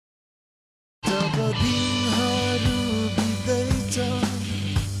दिनहरू बित्दैछ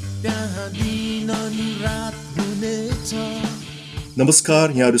त्यहाँ दिन अनि रात हुनेछ।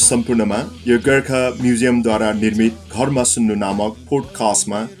 नमस्कार, यहाँहरू सम्पूर्णमा यो गोर्खा म्युजियमद्वारा निर्मित घरमा सुन्नु नामक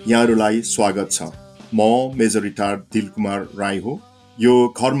पोडकास्टमा यहाँहरूलाई स्वागत छ। म मेजर रिटायर्ड दिलकुमार राई हो। यो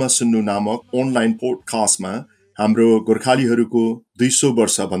घरमा सुन्नु नामक अनलाइन पोडकास्टमा हाम्रो गोर्खालीहरूको 200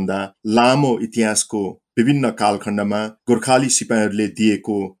 वर्षभन्दा लामो इतिहासको विभिन्न कालखण्डमा गोर्खाली सिपाहीहरूले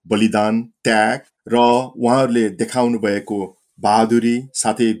दिएको बलिदान, त्याग र उहाँहरूले देखाउनु भएको बहादुरी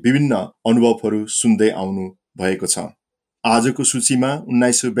साथै विभिन्न अनुभवहरू सुन्दै आउनु भएको छ। आजको सूचीमा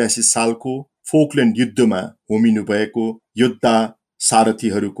 1982 सालको फोकल्यान्ड युद्धमा होमिनु भएको योद्धा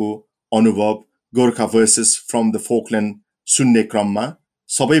सारथीहरूको अनुभव Gorkha versus from the Falkland सुन्ने क्रममा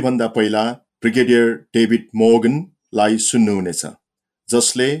सबैभन्दा पहिला ब्रिगेडियर डेभिड मोर्गनलाई सुन्नुहुनेछ,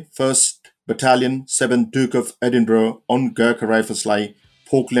 जसले 1st Battalion 7th Duke of Edinburgh on Gurkha Riflesलाई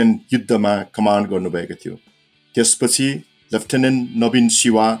फोकल्यान्ड युद्धमा कमान्ड गर्नुभएको थियो। त्यसपछि लेफ्टिनेन्ट नवीन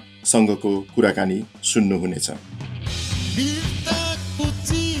शिवासँगको कुराकानी सुन्नुहुनेछ।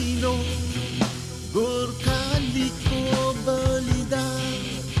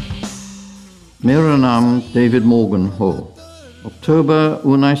 मेरो नाम डेभिड मोर्गन हो। अक्टोबर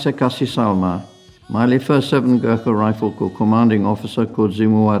 1981 सालमा मैले 1st 7th Gurkha Rifle को कमान्डिङ अफिसरको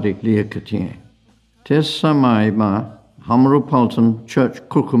जिम्मेवारी लिएका थिएँ। त्यस समयमा हाम्रो पल्टन चर्च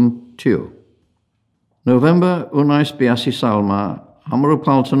क्रुकम थियो। नोभेम्बर 1982 सालमा हाम्रो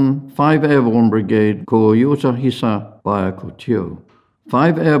पल्टन 5 एयरबोर्न ब्रिगेडको एउटा हिस्सा भएको थियो।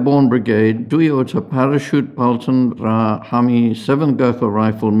 5 एयरबोर्न ब्रिगेड दुईवटा प्याराशुट पल्टन र हामी 7th Gurkha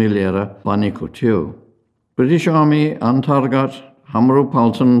Rifle मिलेर बनेको थियो। ब्रिटिस आर्मी अन्तर्गत हाम्रो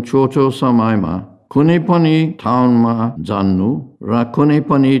पल्टन छोटो समयमा कुनै पनि ठाउँमा जान्नु र कुनै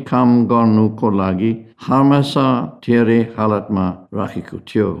पनि काम गर्नुको लागि हमेसा धेरै हालतमा राखेको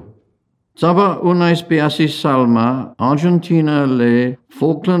थियो। जब 1982 सालमा अर्जेन्टिनाले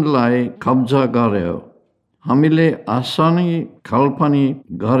फोकल्यान्डलाई कब्जा गर्यो, हामीले आसानी कल्पना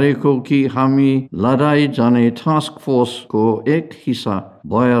गरेको कि हामी लडाईँ जाने टास्क फोर्सको एक हिस्सा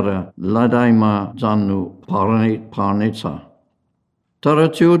भएर लडाईँमा जानु पर्नेछ। तर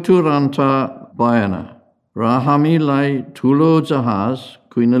त्यो तुरन्त भएन र हामीलाई ठुलो जहाज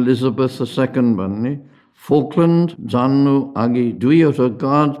क्वीन एलिजाबेथ II भन्ने फोकल्यान्ड जान्नु अघि दुईवटा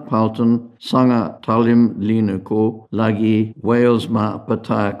गार्ड पल्टनसँग तालिम लिनको लागि वेल्समा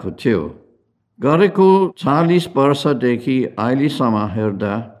पठाएको थियो। गरेको 40 वर्षदेखि अहिलेसम्म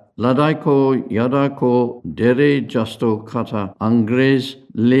हेर्दा लडाईँको युद्धको धेरै जस्तो कथा अङ्ग्रेज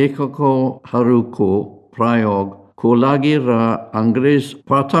लेखकहरूको प्रयोगको लागि र अङ्ग्रेज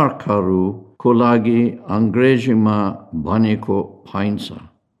पत्रकारहरूको लागि अङ्ग्रेजीमा भनेको पाइन्छ।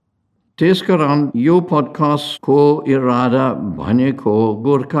 त्यसकारण यो पडकास्टको इरादा भनेको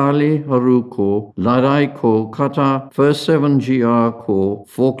गोर्खालीहरूको लडाईँको कथा 1st 7th GR को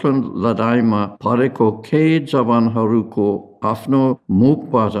फोकल्यान्ड लडाईँमा परेको केही जवानहरूको आफ्नो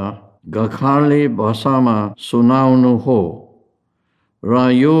मुखबाट गोर्खाली भाषामा सुनाउनु हो र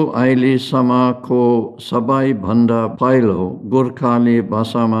यो अहिलेसम्मको सबैभन्दा पहिलो गोर्खाली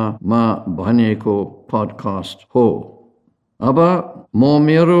भाषामा भनेको पडकास्ट हो। अब म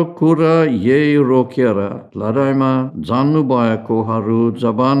मेरो कुरा यही रोकेर लडाईँमा जान्नुभएकोहरू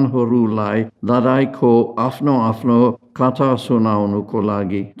जवानहरूलाई लडाईँको आफ्नो आफ्नो कथा सुनाउनुको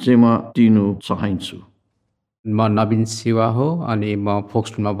लागि जिम्मा दिनु चाहन्छु। म नवीन शिवा हो अनि म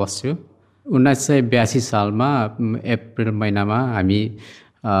फोक्सटनमा बस्छु। 1982 सालमा अप्रिल महिनामा हामी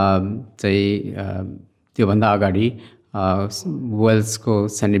चाहिँ त्योभन्दा अगाडि वेल्सको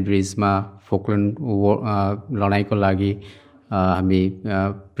सेन्डी ब्रिजमा फोकल्यान्ड लडाइँको लागि हामी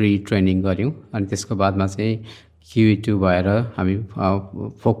प्री ट्रेनिङ गऱ्यौँ अनि त्यसको बादमा चाहिँ QE2 भएर हामी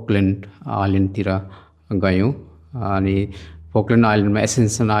फोकल्यान्ड आइल्यान्डतिर गयौँ। अनि फोकल्यान्ड आइल्यान्डमा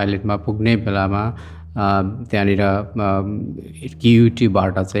एसेन्सन आइल्यान्डमा पुग्ने बेलामा त्यहाँनिर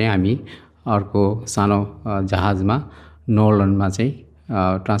QE2बाट चाहिँ हामी अर्को सानो जहाजमा नोर्लन्डमा चाहिँ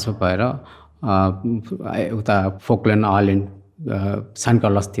ट्रान्सफर भएर उता फोकल्यान्ड आइल्यान्ड सेन्ट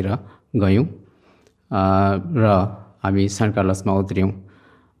कार्लसतिर गयौँ र हामी सेन्ट कार्लसमा उत्र्यौँ।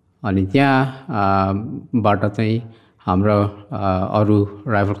 अनि त्यहाँबाट चाहिँ हाम्रो अरू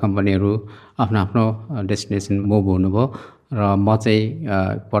राइफल कम्पनीहरू आफ्नो आफ्नो डेस्टिनेसन मुभ हुनुभयो र म चाहिँ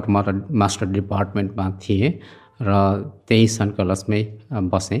क्वार्टर मास्टर डिपार्टमेन्टमा थिएँ र त्यही सेन्ट कार्लसमै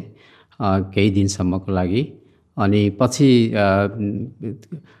बसेँ केही दिनसम्मको लागि। अनि पछि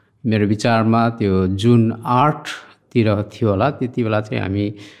मेरो विचारमा त्यो जुन 8तिर थियो होला, त्यति बेला चाहिँ हामी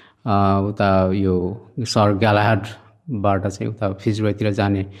उता यो सर ग्यालाहाडबाट चाहिँ उता फिजरोयतिर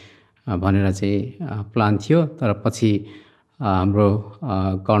जाने भनेर चाहिँ प्लान थियो। तर पछि हाम्रो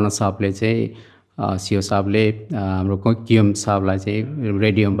कर्नल साहबले चाहिँ सिओ साहबले हाम्रो कियोम साहबलाई चाहिँ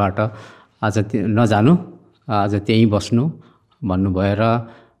रेडियोबाट आज नजानु, आज त्यहीँ बस्नु भन्नुभयो र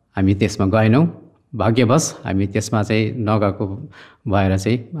हामी त्यसमा गएनौँ। भाग्यवश हामी त्यसमा चाहिँ नगएको भएर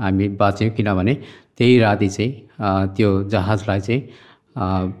चाहिँ हामी बाँच्यौँ, किनभने त्यही राति चाहिँ त्यो जहाजलाई चाहिँ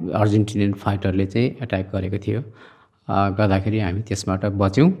अर्जेन्टिनियन फाइटरले चाहिँ एट्याक गरेको थियो, गर्दाखेरि हामी त्यसबाट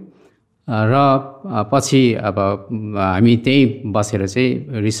बच्यौँ। र पछि अब हामी त्यहीँ बसेर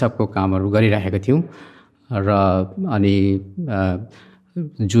चाहिँ रिसर्चको कामहरू गरिरहेका थियौँ र अनि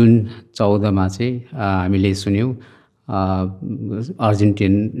जुन 14 चाहिँ हामीले सुन्यौँ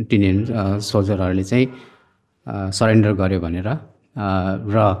अर्जेन्टिनियन सोल्जरहरूले चाहिँ सरेन्डर गर्यो भनेर।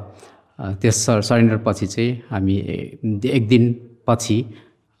 र त्यस सरेन्डर पछि चाहिँ हामी एक दिन पछि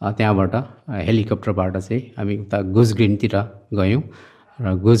त्यहाँबाट हेलिकप्टरबाट चाहिँ हामी उता गुज ग्रिनतिर गयौँ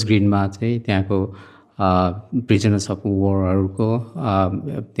र गुज ग्रिनमा चाहिँ त्यहाँको प्रिजनर्स अफ वरहरूको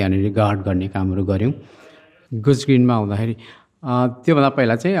त्यहाँनिर गार्ड गर्ने कामहरू गऱ्यौँ। गुज ग्रिनमा हुँदाखेरि त्योभन्दा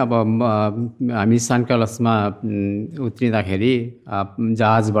पहिला चाहिँ अब हामी सान कार्लोसमा उत्रिँदाखेरि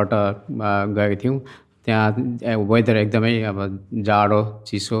जहाजबाट गएका थियौँ। त्यहाँ वेदर एकदमै अब जाडो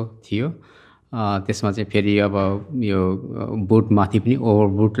चिसो थियो। त्यसमा चाहिँ फेरि अब यो बुटमाथि पनि ओभर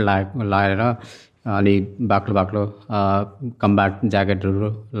बुट लाएर अनि बाक्लो बाक्लो कम्ब्याट ज्याकेटहरू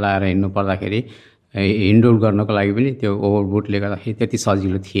लाएर हिँड्नु पर्दाखेरि हिँडडुल गर्नको लागि पनि त्यो ओभर बुटले गर्दाखेरि त्यति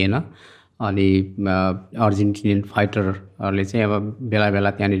सजिलो थिएन। अनि अर्जेन्टिनियन फाइटरहरूले चाहिँ अब बेला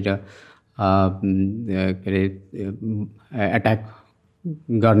बेला त्यहाँनिर के अरे एट्याक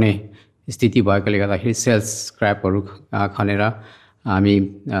गर्ने स्थिति भएकोले गर्दाखेरि सेल्स स्क्रैपहरू खनेर हामी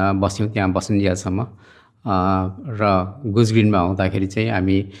बस्यौँ त्यहाँ बसन्जियासम्म। र गुजग्रिनमा हुँदाखेरि चाहिँ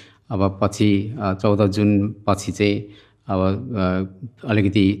हामी अब पछि 14 जुन पछि चाहिँ अब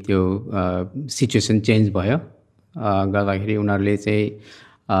अलिकति त्यो सिचुएसन चेन्ज भयो, गर्दाखेरि उनीहरूले चाहिँ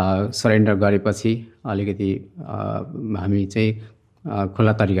सरेन्डर गरेपछि अलिकति हामी चाहिँ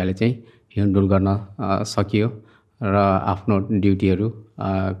खुला तरिकाले चाहिँ हिँडडुल गर्न सकियो र आफ्नो ड्युटीहरू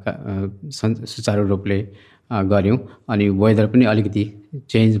सुचारू रूपले गऱ्यौँ। अनि वेदर पनि अलिकति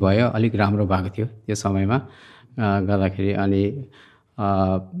चेन्ज भयो, अलिक राम्रो भएको थियो त्यो समयमा, गर्दाखेरि अनि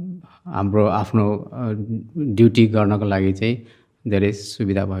हाम्रो आफ्नो ड्युटी गर्नको लागि चाहिँ धेरै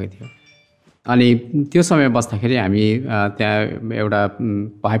सुविधा भएको थियो। अनि त्यो समय बस्दाखेरि हामी त्यहाँ एउटा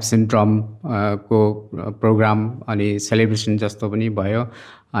पाइप्स एन्ड ड्रम को प्रोग्राम अनि सेलिब्रेसन जस्तो पनि भयो।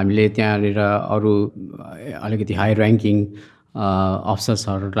 हामीले त्यहाँनिर अरू अलिकति हाई ऱ्याङ्किङ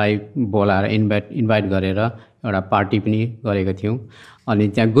अफिसर्सहरूलाई बोलाएर इन्भाइट गरेर एउटा पार्टी पनि गरेका थियौँ। अनि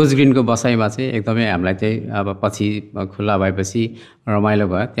त्यहाँ गुजग्रिनको बसाइमा चाहिँ एकदमै हामीलाई चाहिँ अब पछि खुल्ला भएपछि रमाइलो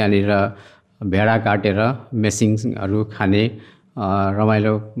भयो। त्यहाँनिर भेडा काटेर मेसिङहरू खाने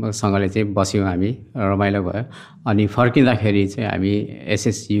रमाइलोसँगले चाहिँ बस्यौँ हामी, रमाइलो भयो। अनि फर्किँदाखेरि चाहिँ हामी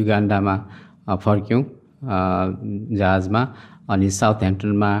एसएस युगान्डामा फर्क्यौँ जहाजमा। अनि साउथ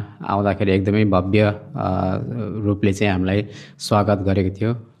ह्याम्पटनमा आउँदाखेरि एकदमै भव्य रूपले चाहिँ हामीलाई स्वागत गरेको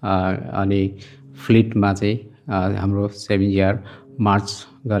थियो। अनि फ्लिटमा चाहिँ हाम्रो 7 इयर मार्च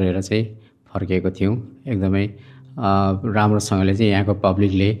गरेर चाहिँ फर्केको थियौँ। एकदमै राम्रोसँगले चाहिँ यहाँको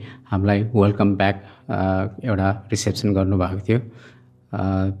पब्लिकले हामीलाई वेलकम ब्याक एउटा रिसेप्सन गर्नुभएको थियो।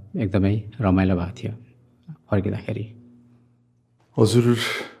 एकदमै रमाइलो भएको थियो फर्किँदाखेरि।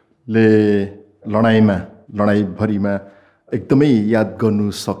 हजुरले लडाइँभरिमा एकदमै याद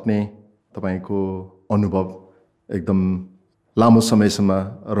गर्नु सक्ने तपाईँको अनुभव, एकदम लामो समयसम्म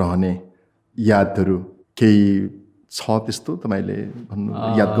रहने यादहरू केही छ त्यस्तो तपाईँले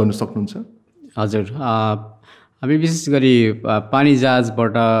याद गर्नु सक्नुहुन्छ? हजुर, हामी विशेष गरी पानी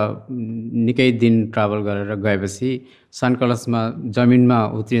जहाजबाट निकै दिन ट्राभल गरेर गएपछि सान कार्लोसमा जमिनमा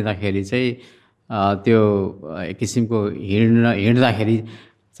उत्रिँदाखेरि चाहिँ त्यो एक किसिमको हिँड्दाखेरि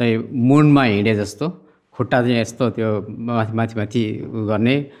चाहिँ मुनमा हिँडे जस्तो, खुट्टा चाहिँ यस्तो त्यो माथि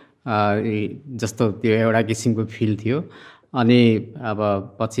गर्ने जस्तो त्यो एउटा किसिमको फिल थियो। अनि अब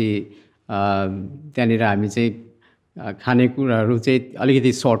पछि त्यहाँनिर हामी चाहिँ खानेकुराहरू चाहिँ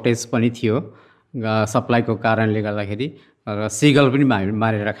अलिकति सर्टेज पनि थियो सप्लाईको कारणले गर्दाखेरि, र सिगल पनि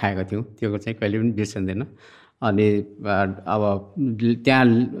मारेर खाएको थियौँ, त्यो चाहिँ कहिले पनि बिर्सन्दैन। अनि अब त्यहाँ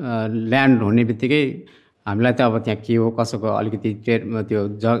ल्यान्ड हुने बित्तिकै हामीलाई त अब त्यहाँ के हो कसोको अलिकति त्यो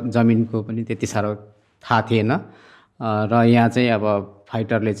जमिनको पनि त्यति साह्रो थाहा थिएन। र यहाँ चाहिँ अब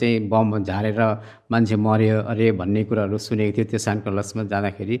फाइटरले चाहिँ बम झारेर मान्छे मर्यो अरे भन्ने कुराहरू सुनेको थियो त्यो सान कार्लोसमा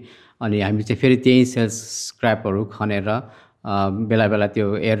जाँदाखेरि। अनि हामी चाहिँ फेरि त्यही सेल्स स्क्रैपहरू खनेर बेला बेला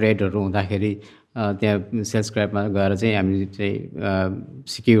त्यो एयर रेडहरू हुँदाखेरि त्यहाँ सेल्स स्क्रैपमा गएर चाहिँ हामी चाहिँ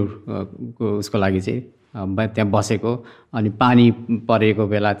सिक्योरको उसको लागि चाहिँ त्यहाँ बसेको। अनि पानी परेको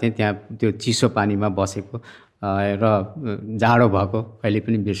बेला चाहिँ त्यहाँ त्यो चिसो पानीमा बसेको र जाडो भएको कहिले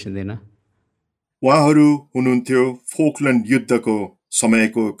पनि बिर्सिँदैन। उहाँहरू हुनुहुन्थ्यो फोकल्यान्ड युद्धको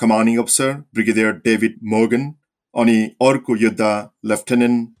समयको commanding officer brigadier David Morgan अनि अर्को योद्धा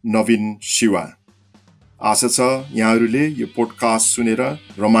लेफ्टेनेन्ट नवीन शिवा। आशा छ यहाँहरूले यो पोडकास्ट सुनेर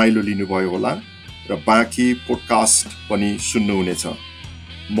रमाइलो लिनुभयो होला र बाँकी पोडकास्ट पनि सुन्नुहुनेछ।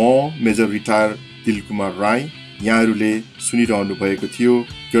 म मेजर रिटायर दिलकुमार राई। यहाँहरूले सुनिरहनु भएको थियो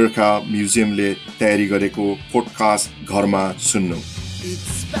गोर्खा म्युजियमले तयारी गरेको पोडकास्ट घरमा सुन्नु।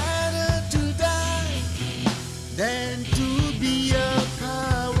 It's better to die than to